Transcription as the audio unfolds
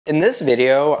In this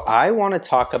video, I want to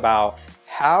talk about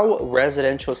how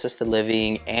residential assisted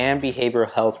living and behavioral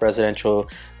health residential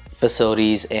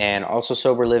facilities and also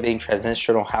sober living,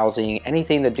 transitional housing,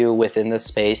 anything to do within this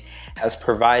space has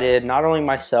provided not only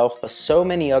myself, but so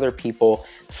many other people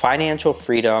financial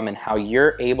freedom and how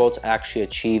you're able to actually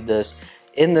achieve this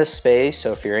in this space.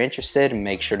 So if you're interested,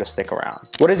 make sure to stick around.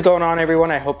 What is going on, everyone?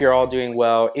 I hope you're all doing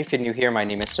well. If you're new here, my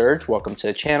name is Serge. Welcome to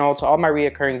the channel. To all my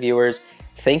reoccurring viewers,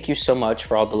 thank you so much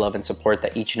for all the love and support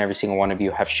that each and every single one of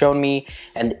you have shown me.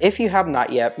 And if you have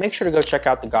not yet, make sure to go check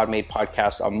out the God Made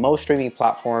podcast on most streaming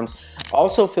platforms.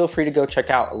 Also, feel free to go check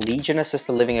out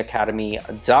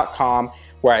LegionAssistedLivingAcademy.com,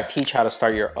 where I teach how to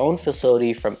start your own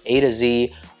facility from A to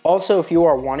Z. Also, if you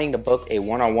are wanting to book a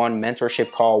one-on-one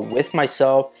mentorship call with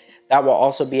myself, that will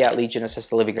also be at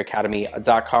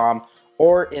LegionAssistedLivingAcademy.com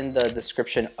or in the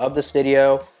description of this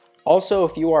video. Also,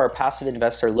 if you are a passive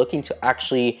investor looking to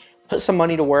actually put some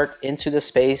money to work into the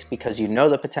space because you know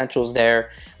the potential is there,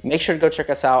 make sure to go check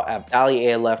us out at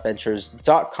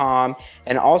valleyalfventures.com.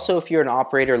 And also, if you're an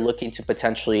operator looking to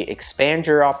potentially expand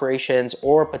your operations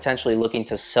or potentially looking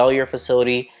to sell your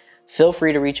facility, feel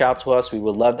free to reach out to us. We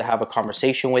would love to have a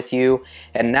conversation with you.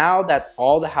 And now that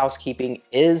all the housekeeping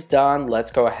is done,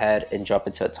 let's go ahead and jump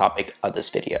into the topic of this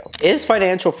video. Is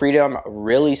financial freedom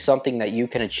really something that you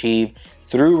can achieve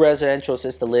through residential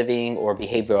assisted living or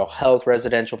behavioral health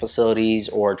residential facilities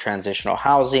or transitional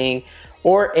housing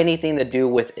or anything to do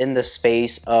within the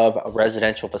space of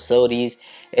residential facilities?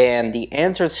 And the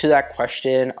answer to that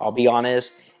question, I'll be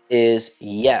honest, is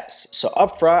yes. So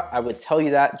up front, I would tell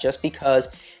you that just because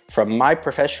from my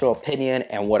professional opinion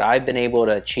and what I've been able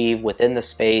to achieve within the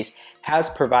space has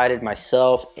provided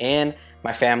myself and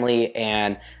my family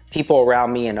and people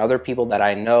around me and other people that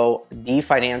I know the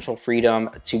financial freedom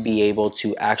to be able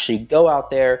to actually go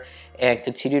out there and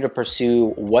continue to pursue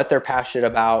what they're passionate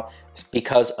about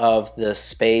because of the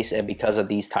space and because of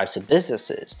these types of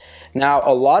businesses. Now,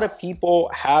 a lot of people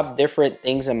have different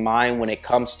things in mind when it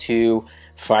comes to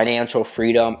financial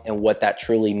freedom and what that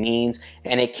truly means.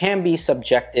 And it can be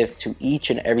subjective to each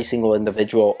and every single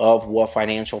individual of what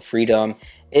financial freedom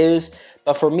is.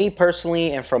 But for me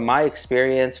personally, and from my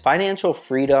experience, financial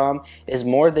freedom is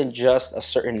more than just a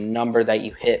certain number that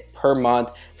you hit per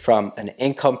month from an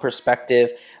income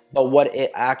perspective, but what it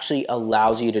actually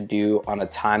allows you to do on a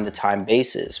time-to-time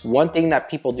basis. One thing that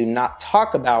people do not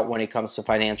talk about when it comes to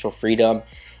financial freedom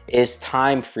is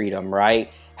time freedom,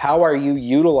 right? How are you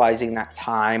utilizing that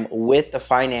time with the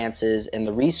finances and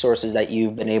the resources that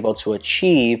you've been able to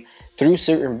achieve through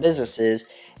certain businesses?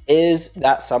 Is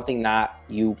that something that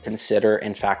you consider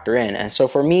and factor in? And so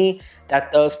for me,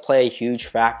 that does play a huge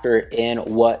factor in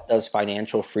what does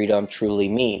financial freedom truly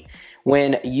mean.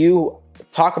 When you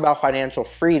talk about financial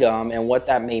freedom and what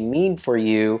that may mean for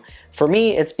you, for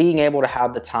me, it's being able to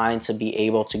have the time to be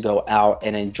able to go out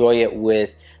and enjoy it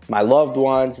with my loved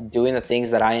ones, doing the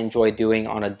things that I enjoy doing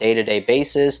on a day-to-day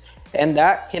basis. And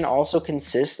that can also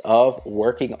consist of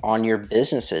working on your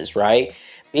businesses, right?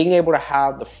 Being able to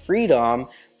have the freedom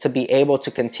to be able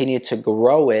to continue to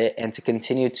grow it and to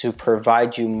continue to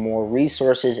provide you more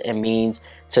resources and means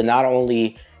to not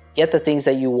only get the things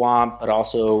that you want, but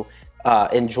also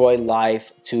enjoy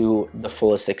life to the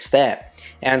fullest extent.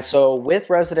 And so with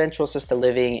residential assisted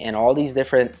living and all these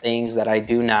different things that I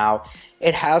do now,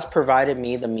 it has provided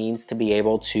me the means to be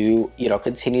able to,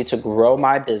 continue to grow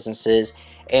my businesses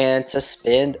and to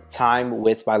spend time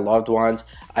with my loved ones.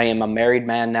 I am a married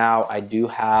man now. I do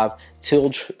have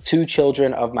two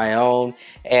children of my own,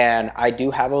 and I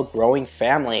do have a growing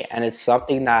family. And it's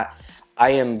something that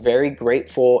I am very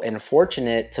grateful and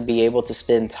fortunate to be able to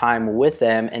spend time with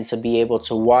them and to be able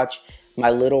to watch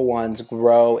my little ones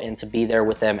grow and to be there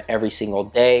with them every single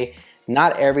day.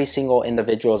 Not every single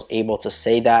individual is able to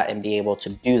say that and be able to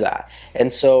do that.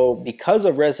 And so because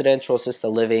of residential assisted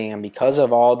living and because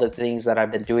of all the things that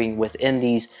I've been doing within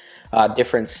these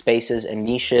different spaces and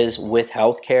niches with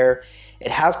healthcare, it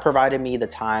has provided me the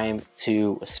time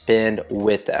to spend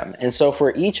with them. And so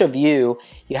for each of you,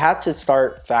 you have to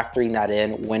start factoring that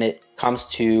in when it comes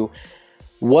to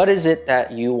what is it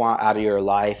that you want out of your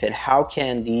life and how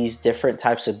can these different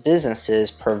types of businesses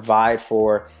provide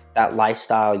for that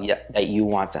lifestyle that you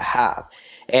want to have.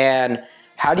 And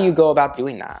how do you go about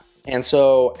doing that? And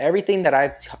so everything that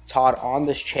I've taught on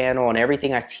this channel and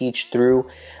everything I teach through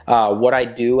what I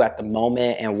do at the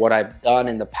moment and what I've done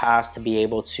in the past to be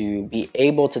able to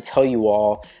tell you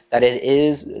all that it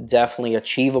is definitely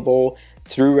achievable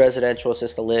through residential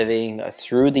assisted living,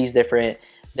 through these different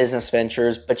business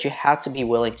ventures, but you have to be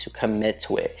willing to commit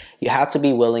to it. You have to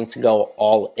be willing to go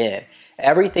all in.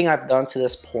 Everything I've done to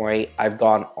this point, I've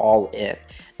gone all in.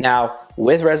 Now,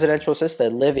 with residential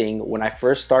assisted living, when I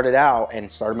first started out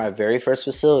and started my very first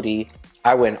facility,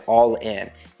 I went all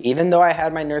in. Even though I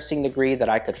had my nursing degree that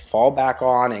I could fall back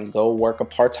on and go work a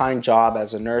part-time job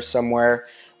as a nurse somewhere,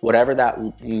 whatever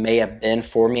that may have been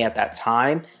for me at that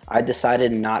time, I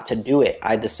decided not to do it.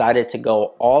 I decided to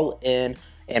go all in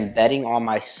and betting on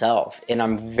myself. And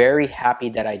I'm very happy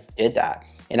that I did that.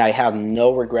 And I have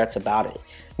no regrets about it.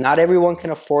 Not everyone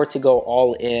can afford to go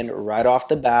all in right off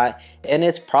the bat, and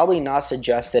it's probably not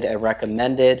suggested and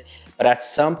recommended, but at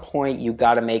some point you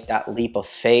gotta make that leap of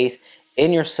faith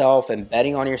in yourself and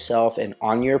betting on yourself and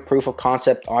on your proof of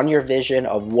concept, on your vision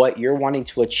of what you're wanting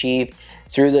to achieve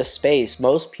through this space.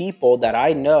 Most people that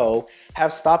I know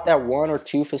have stopped at 1 or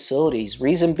 2 facilities.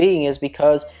 Reason being is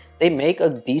because they make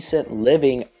a decent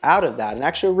living out of that, and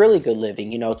actually a really good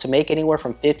living. You know, to make anywhere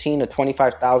from $15,000 to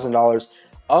 $25,000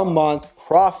 a month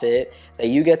profit that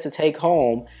you get to take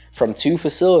home from 2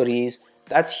 facilities,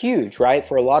 that's huge, right?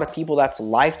 For a lot of people, that's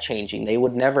life-changing. They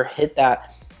would never hit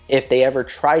that if they ever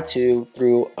try to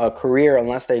through a career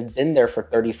unless they've been there for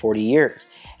 30, 40 years.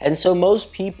 And so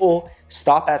most people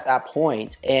stop at that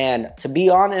point. And to be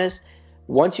honest,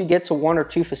 once you get to 1 or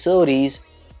 2 facilities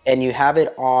and you have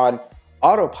it on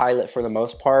autopilot for the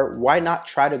most part, why not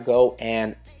try to go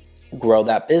and grow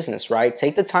that business, right?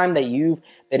 Take the time that you've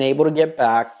been able to get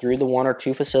back through the 1 or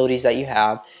 2 facilities that you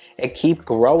have and keep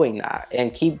growing that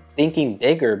and keep thinking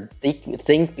bigger.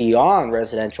 Think beyond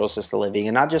residential assisted living,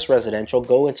 and not just residential,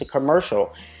 go into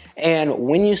commercial. And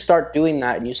when you start doing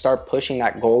that and you start pushing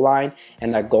that goal line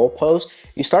and that goalpost,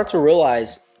 you start to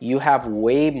realize you have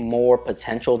way more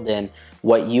potential than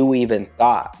what you even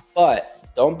thought. But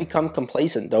don't become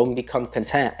complacent, don't become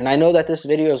content. And I know that this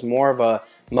video is more of a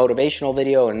motivational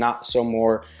video and not so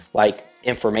more like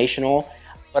informational,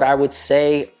 but I would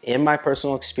say in my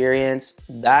personal experience,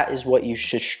 that is what you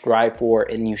should strive for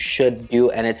and you should do.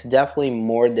 And it's definitely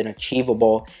more than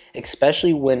achievable,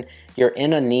 especially when you're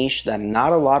in a niche that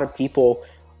not a lot of people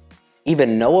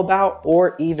even know about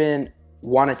or even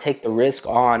want to take the risk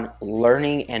on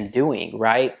learning and doing,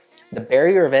 right? The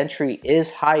barrier of entry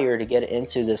is higher to get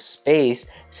into this space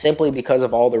simply because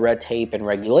of all the red tape and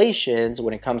regulations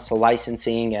when it comes to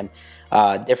licensing and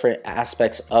different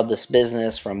aspects of this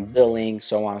business, from billing,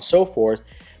 so on and so forth.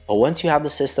 But once you have the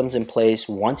systems in place,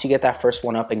 once you get that first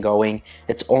one up and going,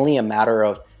 it's only a matter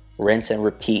of rinse and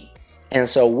repeat. And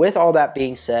so with all that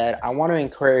being said, I want to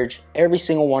encourage every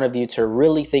single one of you to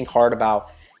really think hard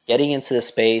about getting into the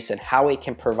space and how it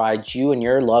can provide you and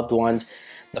your loved ones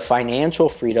the financial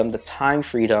freedom, the time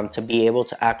freedom to be able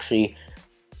to actually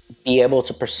be able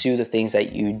to pursue the things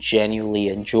that you genuinely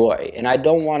enjoy. And I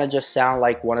don't want to just sound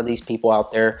like one of these people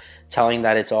out there telling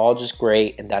that it's all just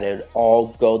great and that it all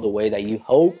go the way that you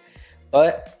hope,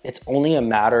 but it's only a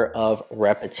matter of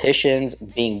repetitions,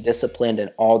 being disciplined in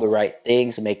all the right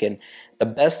things, making the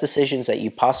best decisions that you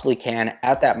possibly can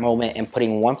at that moment and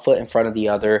putting one foot in front of the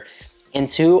other. And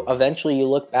 2, eventually you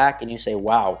look back and you say,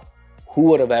 wow, who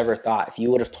would have ever thought? If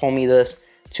you would have told me this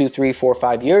 2, 3, 4,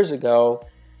 5 years ago,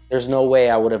 there's no way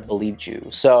I would have believed you.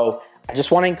 So I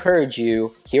just want to encourage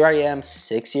you. Here I am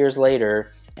 6 years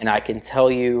later, and I can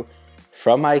tell you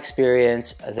from my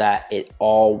experience that it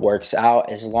all works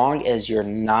out as long as you're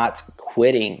not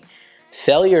quitting.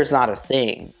 Failure is not a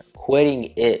thing. Quitting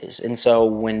is. And so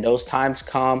when those times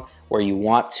come where you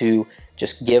want to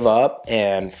just give up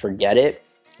and forget it,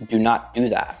 do not do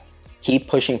that. Keep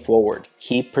pushing forward.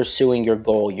 Keep pursuing your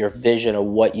goal, your vision of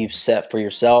what you've set for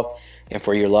yourself and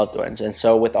for your loved ones. And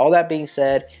so with all that being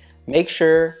said, make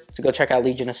sure to go check out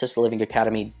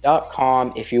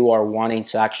LegionassistedLivingAcademy.com if you are wanting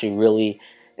to actually really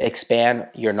expand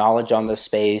your knowledge on this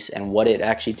space and what it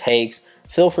actually takes.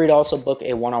 Feel free to also book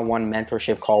a one-on-one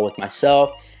mentorship call with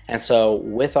myself. And so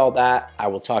with all that, I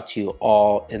will talk to you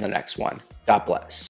all in the next one. God bless.